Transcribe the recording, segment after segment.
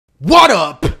What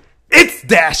up? It's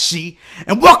Dashie,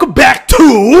 and welcome back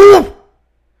to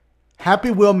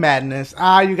Happy Wheel Madness.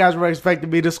 You guys were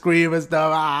expecting me to scream and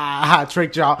stuff. I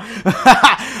tricked y'all.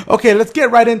 Okay, let's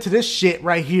get right into this shit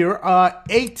right here.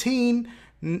 18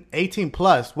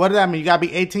 plus. What does that mean? You gotta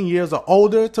be 18 years or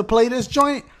older to play this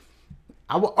joint?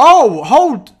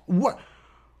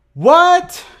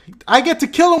 What? I get to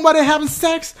kill them while they're having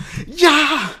sex?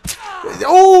 Yeah.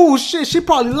 Oh shit, she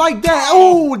probably like that.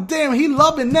 Oh damn, he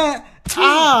loving that.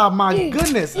 My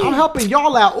goodness, I'm helping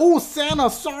y'all out. Oh Santa,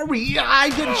 sorry. Yeah,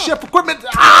 I didn't ship equipment.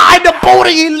 The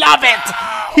booty, he love it.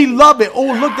 He love it.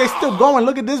 Oh look, they still going.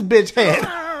 Look at this bitch head.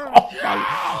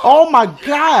 Oh my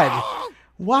god.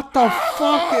 What the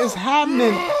fuck is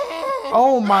happening?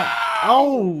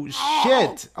 Oh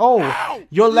shit. Oh,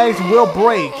 your legs will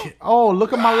break. Oh,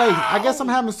 look at my legs. I guess I'm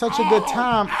having such a good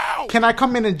time. Can I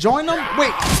come in and join them?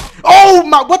 Wait. Oh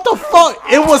my, what the fuck?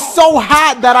 It was so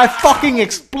hot that I fucking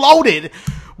exploded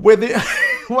with it.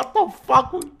 What the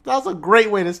fuck? That's a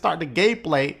great way to start the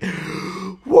gameplay.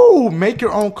 Woo, make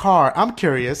your own car. I'm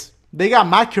curious. They got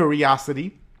my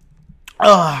curiosity.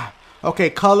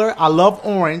 Okay, color. I love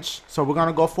orange. So we're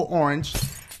gonna go for orange.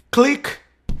 Click.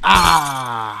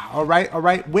 All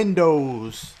right.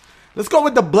 Windows. Let's go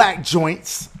with the black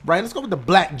joints, right? Let's go with the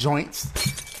black joints.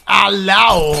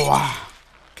 Allow.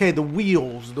 Okay, the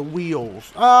wheels.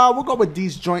 We'll go with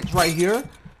these joints right here.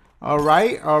 All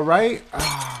right.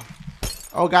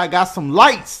 Oh, got some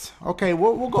lights. Okay,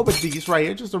 we'll go with these right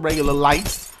here. Just the regular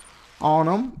lights on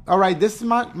them. All right, this is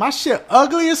my shit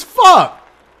ugly as fuck.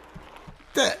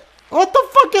 What the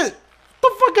fuck is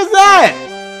that?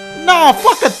 No,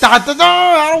 fuck a Tata. No,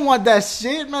 I don't want that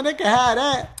shit, man. They can have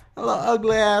that. A little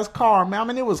ugly ass car, man. I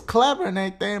mean, it was clever and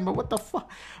everything, but what the fuck?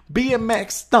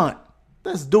 BMX stunt.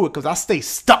 Let's do it, because I stay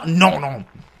stunting on them.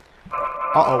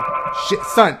 Shit,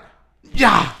 son.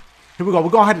 Yeah. Here we go. We're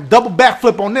going to have to double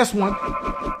backflip on this one.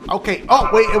 Okay.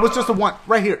 Oh, wait. It was just a one.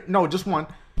 Right here. No, just one.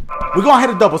 We're going to hit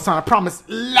a double, son. I promise.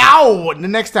 Loud. The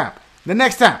next time.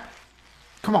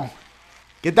 Come on.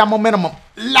 Get that momentum up.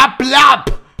 Lap,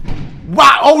 lap.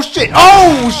 Wow. Oh, shit.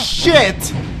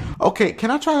 Okay.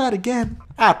 Can I try that again?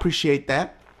 I appreciate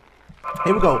that.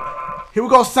 Here we go,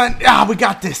 son. We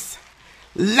got this.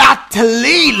 La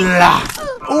Talila.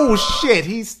 Oh, shit.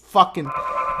 He's fucking.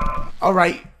 All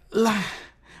right.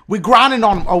 We grinding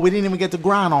on him. Oh, we didn't even get to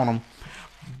grind on him.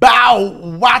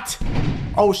 Bow. What?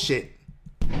 Oh, shit.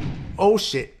 Hold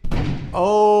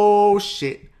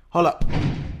up.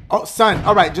 Oh, son.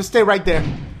 All right. Just stay right there.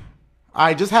 All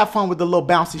right. Just have fun with the little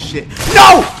bouncy shit.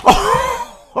 No!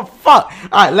 Oh, fuck.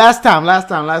 All right. Last time.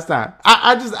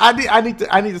 I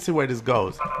need to see where this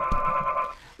goes.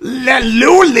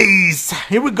 Lulies.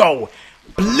 Here we go.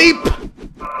 Bleep.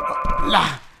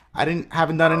 La.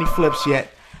 Haven't done any flips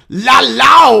yet. La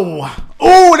lao.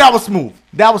 Oh, that was smooth.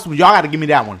 Y'all gotta give me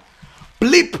that one.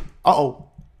 Bleep.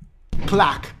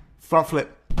 Clock. Front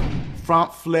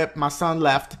flip. My son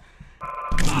left.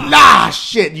 Nah,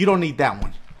 shit. You don't need that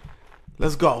one.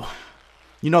 Let's go.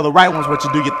 You know the right one's what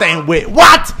you do your thing with.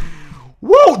 What?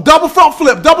 Woo! Double front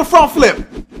flip.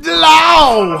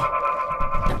 Low.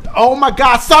 Oh my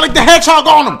god, Sonic the Hedgehog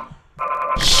on him!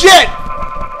 Shit!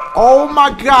 Oh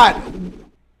my god.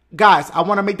 Guys, I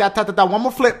want to make that one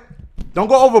more flip. Don't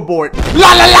go overboard.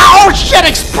 La la la! Oh shit!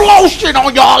 Explosion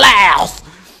on y'all ass!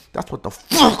 That's what the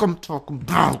fuck I'm talking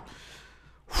about.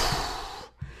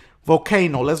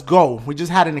 Volcano, let's go. We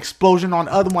just had an explosion on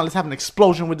the other one. Let's have an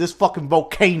explosion with this fucking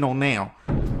volcano now.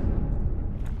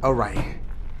 Alright.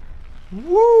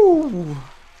 Woo!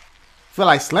 Feel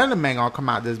like Slender Man gonna come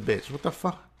out this bitch. What the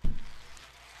fuck?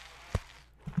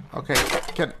 Okay.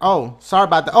 Sorry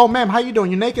about that. Oh, ma'am, how you doing?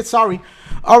 You naked? Sorry.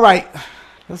 All right.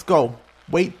 Let's go.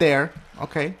 Wait there.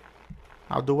 Okay.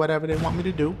 I'll do whatever they want me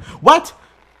to do. What?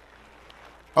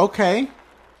 Okay.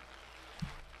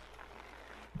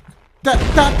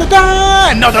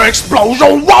 Another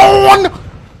explosion. One.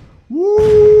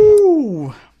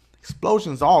 Woo.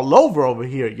 Explosions all over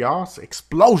here, y'all.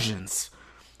 Explosions.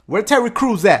 Where Terry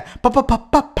Crews at?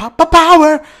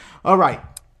 Power. All right.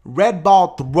 Red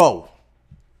ball throw.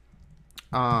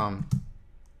 I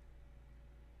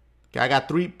got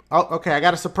 3. Oh, okay. I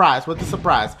got a surprise. What's the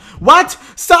surprise? What?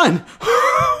 Son.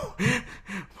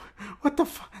 What the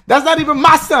fuck? That's not even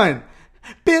my son.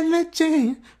 Billie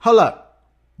Jean. Hold up.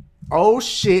 Oh,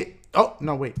 shit. Oh,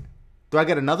 no, wait. Do I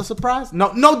get another surprise? No,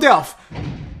 Delph.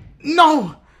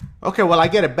 No. Okay, well, I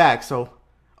get it back, so.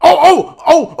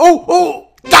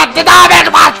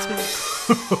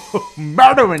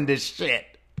 Murdering this shit.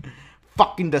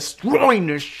 Fucking destroying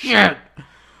this shit.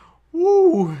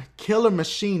 Woo. Killer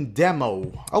Machine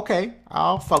demo. Okay,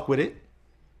 I'll fuck with it.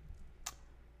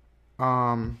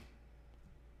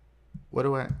 What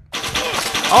do I?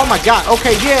 Oh my god.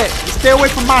 Okay, yeah. Stay away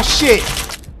from my shit.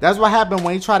 That's what happened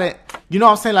when you try to, you know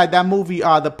what I'm saying? Like that movie,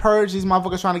 The Purge, these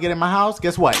motherfuckers trying to get in my house.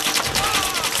 Guess what?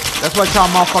 That's what y'all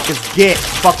motherfuckers get.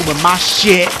 Fucking with my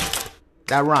shit.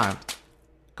 That rhymed.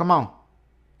 Come on.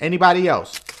 Anybody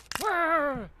else?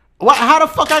 What? How the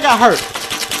fuck I got hurt?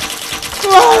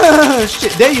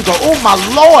 Shit, there you go. Oh my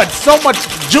lord. So much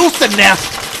juice in there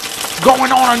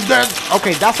going on in there.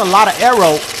 Okay, that's a lot of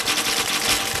arrow.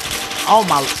 Oh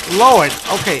my lord.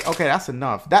 Okay, that's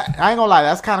enough. That I ain't gonna lie,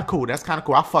 that's kind of cool. That's kind of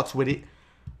cool. I fucks with it.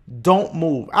 Don't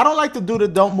move. I don't like to do the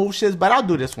don't move shits, but I'll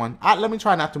do this one. Let me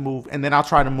try not to move, and then I'll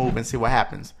try to move and see what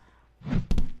happens.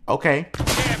 Okay.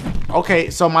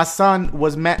 Okay, so my son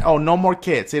was met. Oh, no more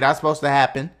kids. See, that's supposed to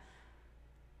happen.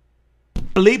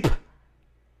 Bleep.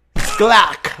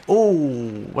 Sklack.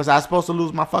 Ooh. Was I supposed to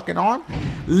lose my fucking arm?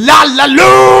 La la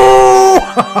loo!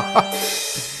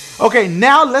 Okay,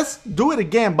 now let's do it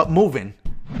again, but moving.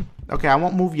 Okay, I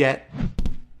won't move yet.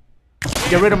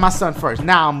 Get rid of my son first.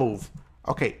 Now I'll move.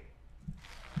 Okay.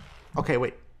 Okay,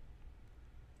 wait.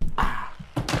 Ah.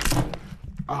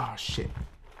 Oh, shit.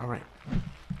 All right.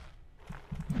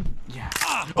 Yeah.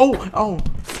 Oh.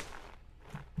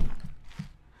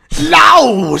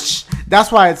 Louch!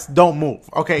 That's why it's don't move.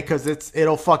 Okay, because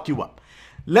it'll fuck you up.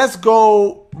 Let's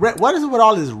go. What is it with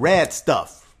all this red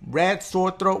stuff? Red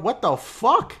sore throat. What the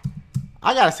fuck?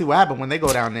 I gotta see what happened when they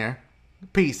go down there.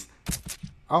 Peace.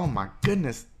 Oh my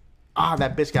goodness. Ah,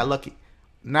 that bitch got lucky.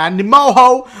 Not anymore,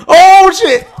 ho. Oh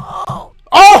shit. Oh,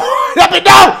 let me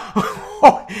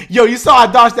know. Yo, you saw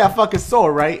I dodged that fucking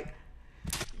sword, right?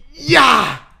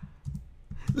 Yeah.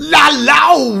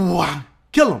 La.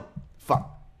 Kill him. Fuck.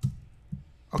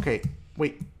 Okay,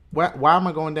 wait. Why am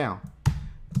I going down?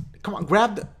 Come on,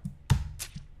 grab the...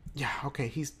 Yeah, okay,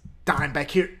 he's dying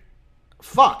back here.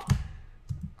 Fuck.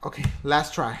 Okay,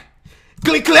 last try.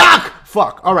 Click, click!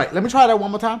 Fuck. All right, let me try that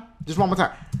one more time. Just one more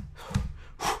time.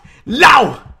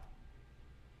 Low!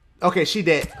 Okay, she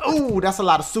dead. Ooh, that's a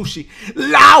lot of sushi.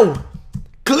 Low!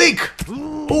 Click!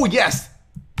 Ooh, yes.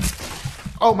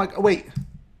 Oh my... Wait.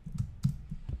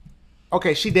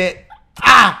 Okay, she dead.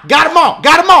 Ah! Got him all!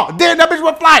 Got him all! Damn, that bitch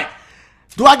went flying.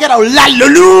 Do I get a la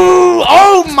lulu?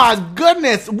 Oh my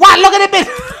goodness! What? Look at that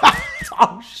bitch!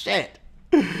 Oh shit!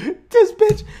 This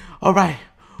bitch. All right.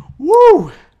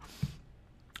 Woo!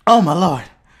 Oh my lord!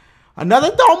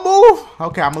 Another don't move.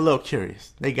 Okay, I'm a little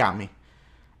curious. They got me.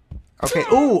 Okay.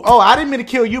 Ooh. Oh, I didn't mean to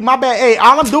kill you. My bad. Hey,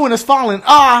 all I'm doing is falling.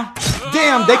 Ah!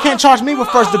 Damn! They can't charge me with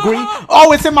first degree.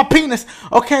 Oh, it's in my penis.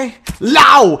 Okay.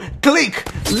 Low. Click.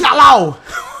 Low.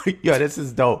 Yo, this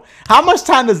is dope. How much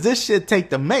time does this shit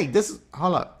take to make? This is...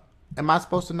 Hold up. Am I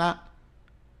supposed to not?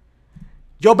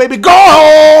 Yo, baby, go!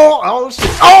 Oh, shit.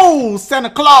 Oh, Santa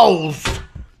Claus.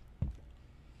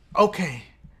 Okay.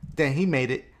 Then he made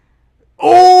it.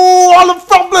 Oh, all the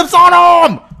front flips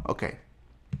on him! Okay.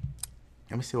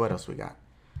 Let me see what else we got.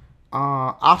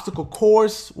 Obstacle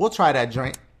course. We'll try that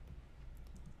joint.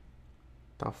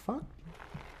 The fuck?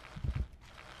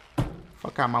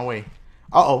 Fuck out my way.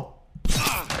 Uh-oh.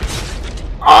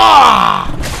 Ah!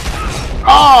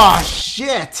 Oh,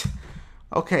 shit.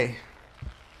 Okay.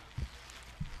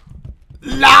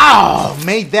 Low!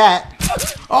 Made that.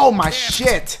 Oh, my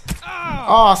shit.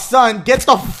 Oh, son, get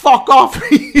the fuck off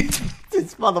me.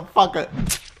 This motherfucker.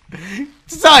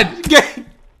 Son, get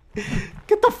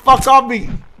the fuck off me.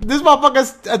 This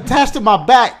motherfucker's attached to my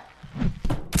back.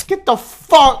 Get the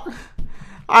fuck.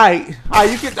 Alright,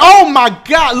 you can. Oh, my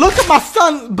God. Look at my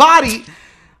son's body.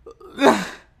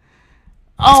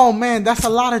 Oh man, that's a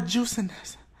lot of juice in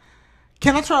this.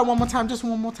 Can I try it one more time? Just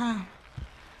one more time.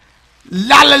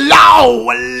 La la la.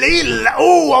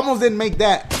 Oh, almost didn't make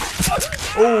that.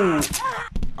 Oh.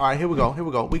 All right, here we go. Here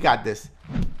we go. We got this.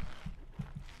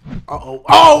 Uh-oh.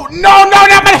 Oh, no,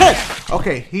 not my head.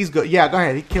 Okay, he's good. Yeah, go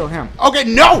ahead. He killed him. Okay,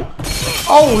 no.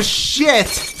 Oh, shit.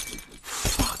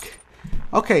 Fuck.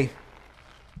 Okay.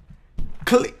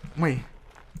 Click. Wait.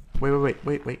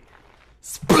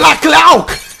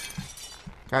 Splaklauk.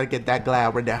 Gotta get that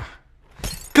glad right there.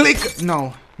 Click.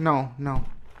 No.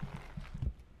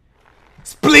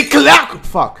 Spliklauk.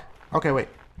 Fuck. Okay, wait.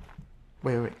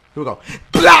 Here we go.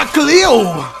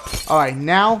 Blakleo. All right,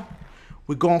 now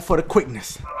we're going for the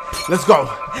quickness. Let's go.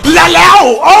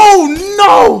 Lalao.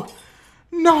 Oh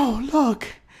no. Look.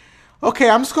 Okay,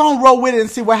 I'm just gonna roll with it and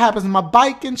see what happens. My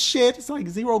bike and shit. It's like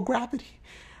 0 gravity.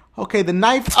 Okay, the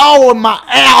knife. Oh, my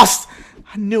ass.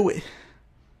 I knew it.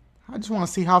 I just want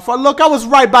to see how far. Look, I was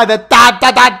right by the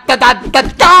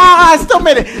I still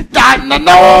made it.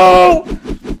 No.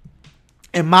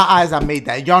 In my eyes, I made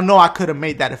that. Y'all know I could have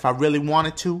made that if I really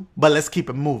wanted to. But let's keep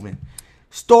it moving.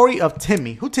 Story of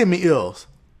Timmy. Who Timmy is?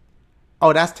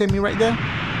 Oh, that's Timmy right there?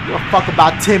 You don't fuck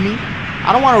about Timmy.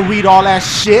 I don't want to read all that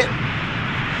shit.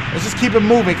 Let's just keep it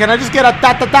moving. Can I just get a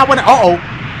that one? Uh-oh.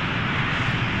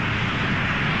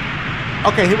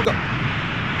 Okay, here we go.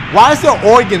 Why is there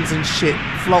organs and shit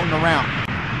floating around?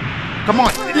 Come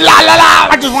on. La la la!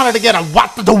 I just wanted to get a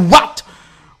what the what?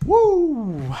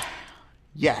 Woo!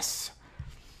 Yes.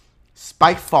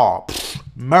 Spike fall. Pfft.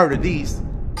 Murder these.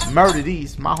 Murder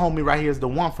these. My homie right here is the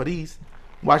one for these.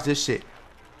 Watch this shit.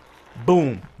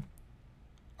 Boom.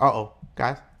 Uh-oh.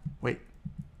 Guys, wait.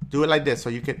 Do it like this so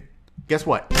you can... Guess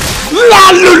what?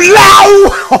 La la la!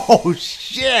 Oh,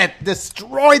 shit.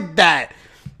 Destroyed that.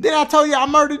 Didn't I tell you I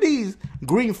murdered these?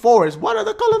 Green forest. What are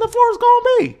the color of the forest gonna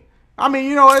be? I mean,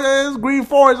 you know, it's green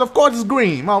forest. Of course it's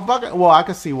green, motherfucker. Well, I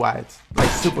can see why it's like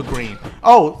super green.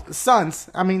 Oh, sons.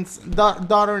 I mean,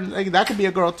 daughter. Like, that could be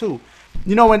a girl too.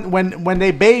 You know, when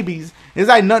they babies, it's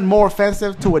like nothing more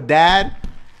offensive to a dad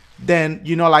than,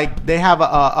 you know, like they have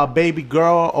a baby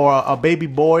girl or a baby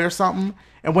boy or something.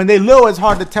 And when they little, it's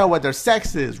hard to tell what their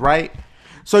sex is, right?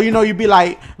 So, you know, you'd be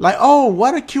like, oh,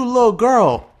 what a cute little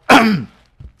girl.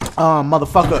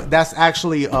 Motherfucker, that's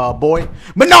actually a boy.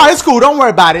 But no, it's cool. Don't worry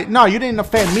about it. No, you didn't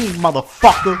offend me,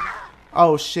 motherfucker.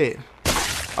 Oh, shit.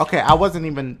 Okay, I wasn't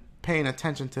even paying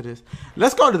attention to this.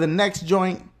 Let's go to the next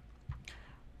joint.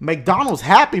 McDonald's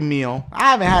Happy Meal.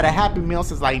 I haven't had a Happy Meal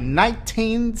since like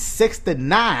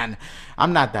 1969.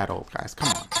 I'm not that old, guys. Come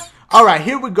on. All right,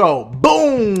 here we go.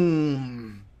 Boom.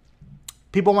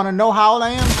 People want to know how old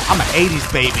I am? I'm an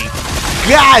 80s baby.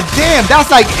 God damn,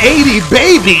 that's like 80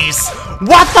 babies.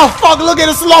 What the fuck? Look at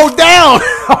it slow down.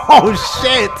 Oh,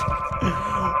 shit.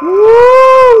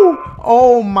 Woo.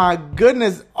 Oh, my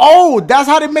goodness. Oh, that's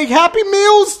how they make Happy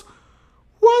Meals?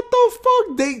 What the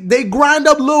fuck? They grind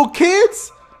up little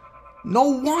kids? No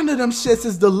wonder them shits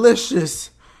is delicious.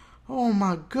 Oh,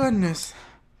 my goodness.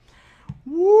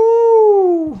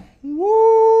 Woo.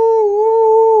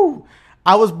 Woo.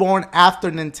 I was born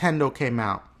after Nintendo came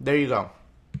out. There you go.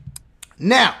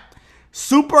 Now,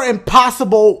 Super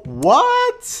Impossible.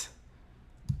 What?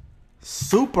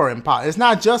 Super Impossible. It's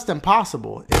not just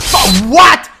impossible. It's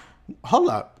what? Hold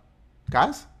up,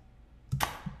 guys.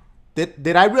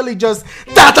 Did I really just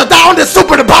down the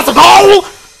Super Impossible?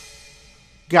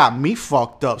 Got me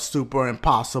fucked up. Super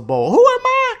Impossible. Who am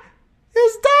I?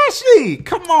 It's Dashie.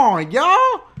 Come on,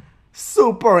 y'all.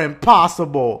 Super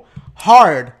Impossible.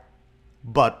 Hard,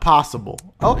 but possible.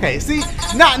 Okay, see,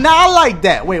 now I like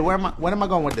that. Wait, where am I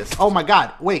going with this? Oh my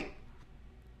God, wait.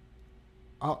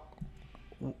 Oh,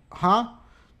 huh?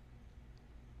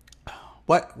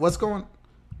 What's going?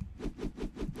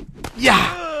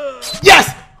 Yeah,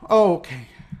 yes. Oh, okay,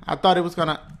 I thought it was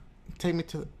gonna take me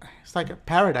to. It's like a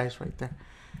paradise right there.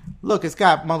 Look, it's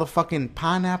got motherfucking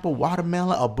pineapple,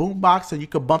 watermelon, a boombox, so you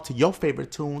can bump to your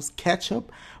favorite tunes,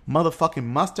 ketchup, motherfucking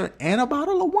mustard, and a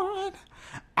bottle of wine.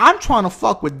 I'm trying to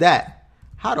fuck with that.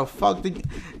 How the fuck did you...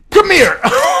 Come here!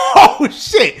 Oh,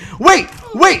 shit! Wait!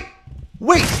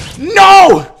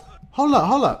 No! Hold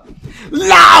up.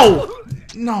 Loud!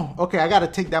 No. Okay, I gotta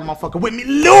take that motherfucker with me.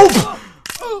 Loop!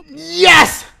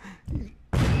 Yes!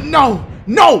 No!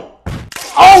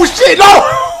 Oh, shit! No!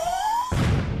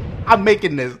 I'm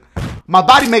making this. My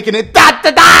body making it.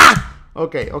 Da!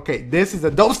 Okay. This is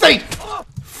a dope state.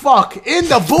 Fuck. In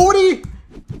the booty?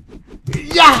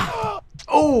 Yeah!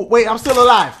 Oh, wait, I'm still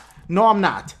alive. No, I'm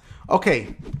not.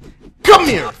 Okay. Come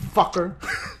here, fucker.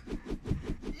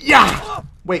 Yeah.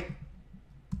 Wait.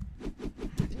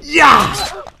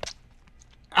 Yeah.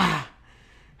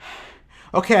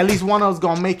 Okay, at least one of us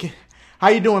gonna make it. How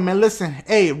you doing, man? Listen,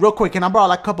 hey, real quick, can I borrow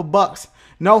like a couple bucks?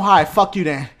 No, hi, fuck you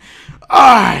then.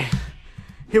 Alright.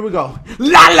 Here we go.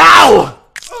 La!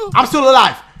 I'm still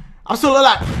alive.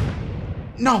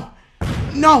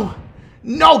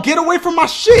 No, get away from my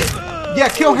shit. Yeah,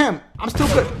 kill him. I'm still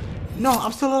good. No,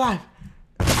 I'm still alive.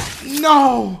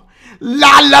 No.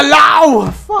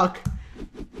 La. Fuck.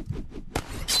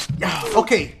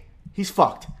 Okay, he's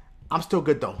fucked. I'm still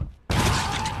good though.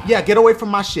 Yeah, get away from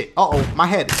my shit. Uh-oh, my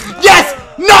head. Yes!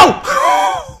 No!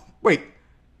 Wait.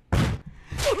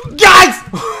 Guys!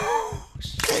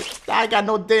 Shit, I got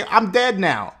no damn. I'm dead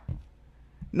now.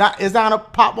 Is that gonna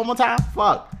pop one more time?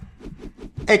 Fuck.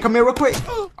 Hey, come here real quick.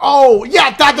 Oh,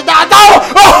 yeah. No!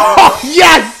 Oh,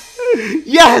 yes!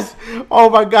 Oh,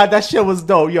 my God. That shit was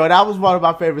dope. Yo, that was one of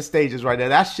my favorite stages right there.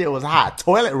 That shit was hot.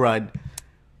 Toilet run.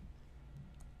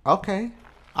 Okay.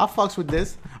 I'll fucks with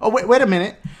this. Oh, wait a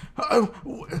minute.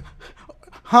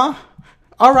 Huh?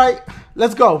 All right.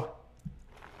 Let's go.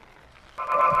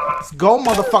 Let's go,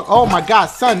 motherfucker. Oh, my God.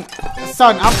 Son,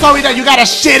 I'm sorry that you got a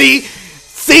shitty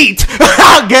seat.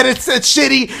 I'll get it. It's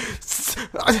shitty.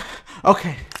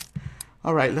 Okay.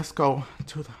 All right, let's go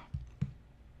to the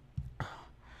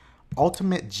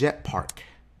ultimate jet park.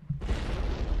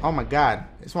 Oh my God,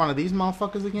 it's one of these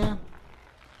motherfuckers again.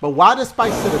 But why the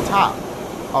spikes to the top?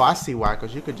 Oh, I see why.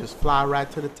 Because you could just fly right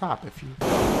to the top if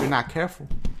you're not careful.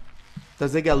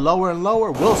 Does it get lower and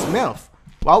lower? Will Smith.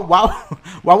 Why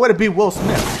would it be Will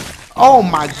Smith? Oh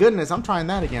my goodness, I'm trying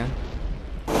that again.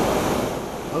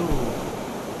 Oh.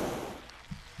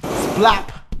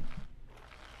 Splap.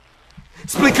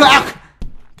 Split clock.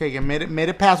 Okay, made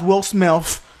it past Will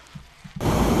Smith.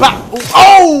 Bop.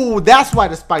 Oh, that's why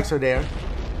the spikes are there.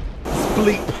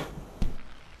 Spleep.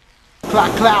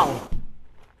 Clock cloud.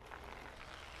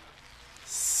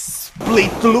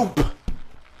 Spleep loop.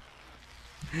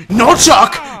 No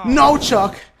Chuck. No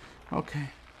Chuck. Okay.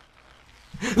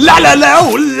 La la la.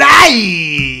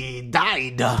 Lie.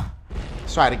 Died.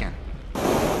 Let's try it again.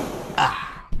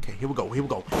 Ah. Okay, here we go. Here we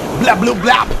go. Blap bloop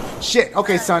blap. Shit.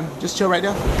 Okay, son. Just chill right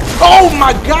there. Oh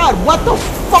my God. What the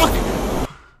fuck?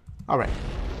 All right.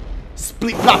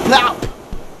 Spleep blop blop.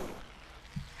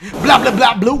 Blah blah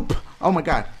blah bloop. Oh my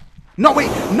God. No, wait.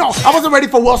 No, I wasn't ready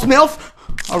for Will Smith.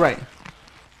 All right.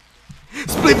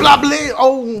 Split blah blah.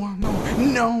 Oh, no.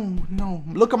 No, no.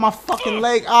 Look at my fucking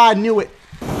leg. Ah, I knew it.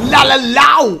 La la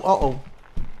la. Uh-oh.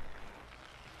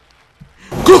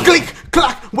 Click, click,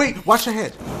 clack. Wait, watch your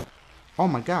head. Oh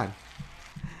my God.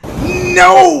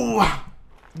 No.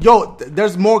 Yo,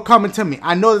 there's more coming to me.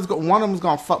 I know there's one of them is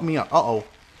going to fuck me up. Uh-oh.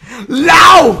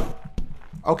 Loud.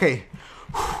 Okay.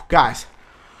 Guys.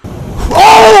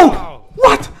 Oh!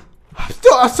 What?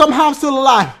 Somehow I'm still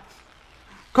alive.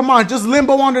 Come on, just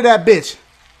limbo under that bitch.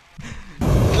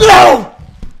 No!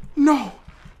 No.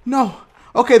 No.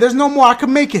 Okay, there's no more. I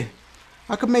can make it.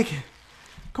 I can make it.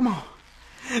 Come on.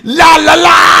 La la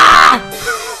la!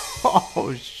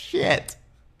 Oh, shit.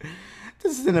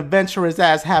 This is an adventurous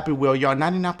ass Happy Wheel, y'all.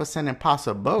 99%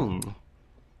 impossible.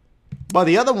 But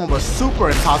the other one was super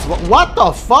impossible. What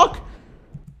the fuck?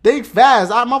 Think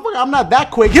fast. I'm not that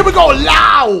quick. Here we go.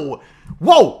 Loud.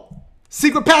 Whoa.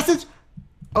 Secret passage?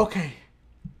 Okay.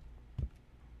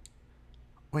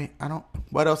 Wait, I don't...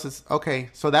 What else is... Okay,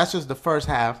 so that's just the first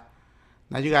half.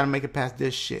 Now you gotta make it past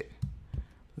this shit.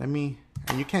 Let me...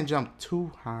 And you can't jump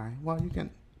too high. Well, you can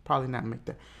probably not make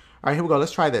that. Alright, here we go.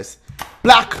 Let's try this.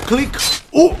 Block, click.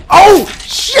 Ooh, oh,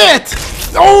 shit.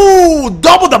 Oh,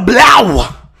 double the blow.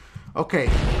 Okay.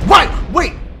 What?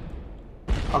 Wait.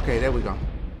 Okay, there we go.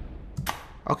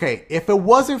 Okay, if it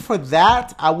wasn't for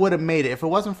that, I would have made it. If it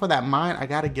wasn't for that mine, I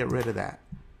gotta get rid of that.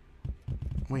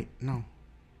 Wait, no.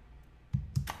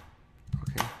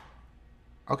 Okay.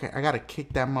 Okay, I gotta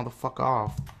kick that motherfucker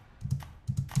off.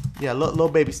 Yeah, little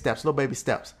baby steps, little baby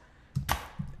steps.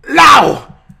 Low!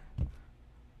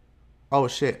 Oh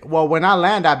shit. Well, when I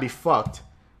land, I'd be fucked.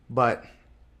 But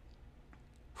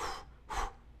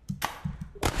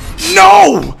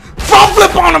no! Front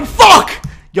flip on him, fuck!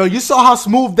 Yo, you saw how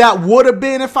smooth that would have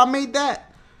been if I made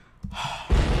that?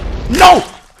 No!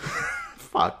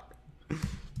 Fuck.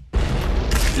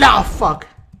 Nah, fuck.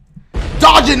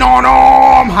 Dodging on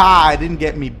him! Hi, didn't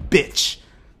get me, bitch.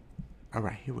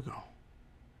 Alright, here we go.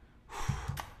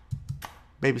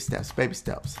 Baby steps, baby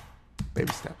steps.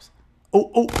 Baby steps. Oh,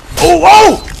 oh, oh,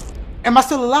 oh! Am I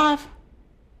still alive?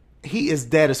 He is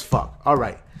dead as fuck.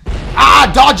 Alright. Ah,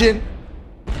 dodging!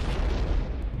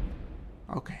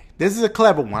 Okay. This is a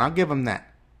clever one. I'll give him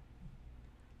that.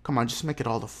 Come on, just make it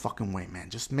all the fucking way, man.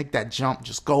 Just make that jump.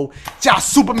 Just go.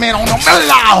 Just Superman on them.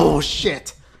 Oh,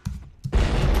 shit.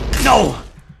 No.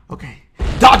 Okay.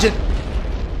 Dodge it.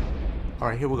 All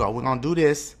right, here we go. We're going to do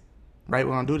this. Right?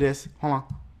 We're going to do this. Hold on.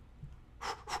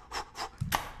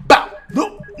 Bow.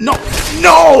 No. No.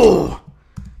 No.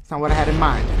 That's not what I had in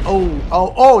mind. Oh,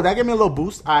 oh, oh. That gave me a little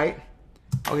boost. All right.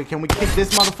 Okay, can we kick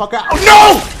this motherfucker out?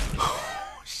 Oh,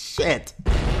 no. Shit.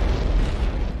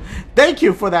 Thank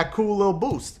you for that cool little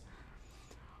boost.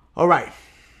 All right.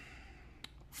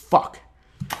 Fuck.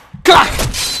 Clack.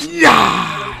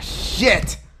 Yeah.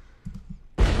 Shit.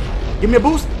 Give me a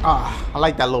boost. Ah, I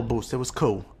like that little boost. It was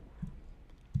cool.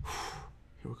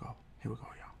 Here we go. Here we go,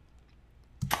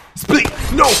 y'all. Split.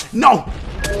 No. No.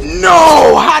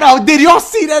 No. How the... Did y'all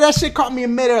see that? That shit caught me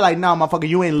in midair. Like, nah, motherfucker,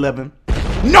 you ain't living.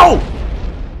 No.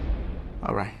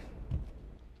 All right.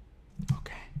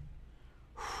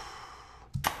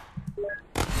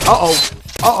 Uh-oh.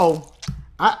 Uh-oh.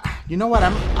 You know what?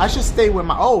 I should stay with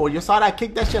my... Oh, you saw that?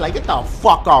 Kick that shit? Like, get the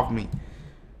fuck off me.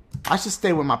 I should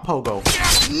stay with my pogo.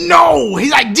 No!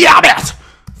 He's like, diabet!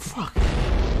 Fuck.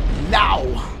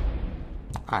 No.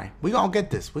 Alright, we gonna get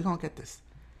this. We gonna get this.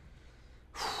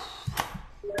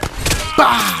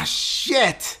 Bah!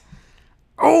 Shit!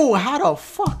 Oh, how the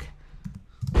fuck?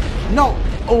 No.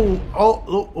 Oh, oh,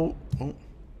 oh, oh, oh.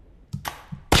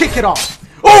 Take it off.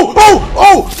 Oh, oh,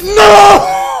 oh,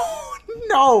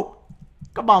 no. No.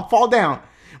 Come on, fall down.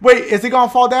 Wait, is he going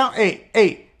to fall down?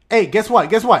 Hey, guess what?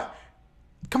 Guess what?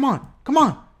 Come on. Come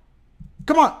on.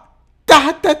 Come on.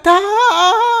 Da, da,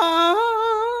 da.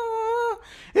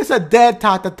 It's a dead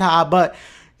ta-ta-ta, but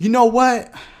you know what?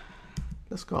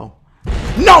 Let's go.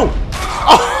 No!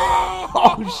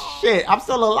 Oh, shit. I'm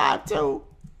still alive, too.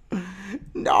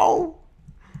 No. All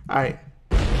right.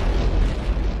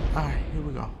 All right, here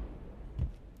we go.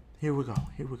 Here we go.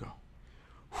 Here we go.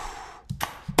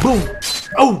 Boom.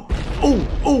 Oh, oh,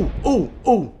 oh, oh,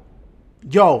 oh.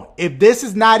 Yo, if this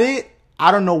is not it,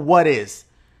 I don't know what is.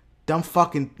 Them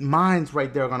fucking mines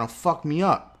right there are gonna fuck me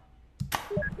up.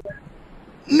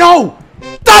 No!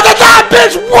 Da-da-da,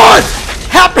 bitch, what?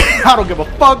 Happy, I don't give a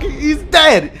fuck. He's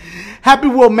dead. Happy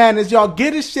Will Madness, y'all.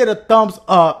 Give this shit a thumbs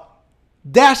up.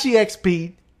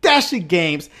 DashieXP,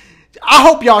 DashieGames. I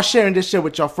hope y'all sharing this shit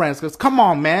with your friends, because come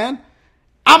on, man.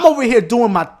 I'm over here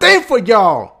doing my thing for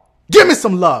y'all. Give me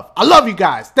some love. I love you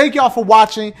guys. Thank y'all for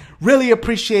watching. Really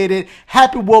appreciate it.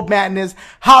 Happy Will Madness.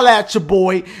 Holla at your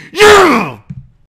boy. Yeah!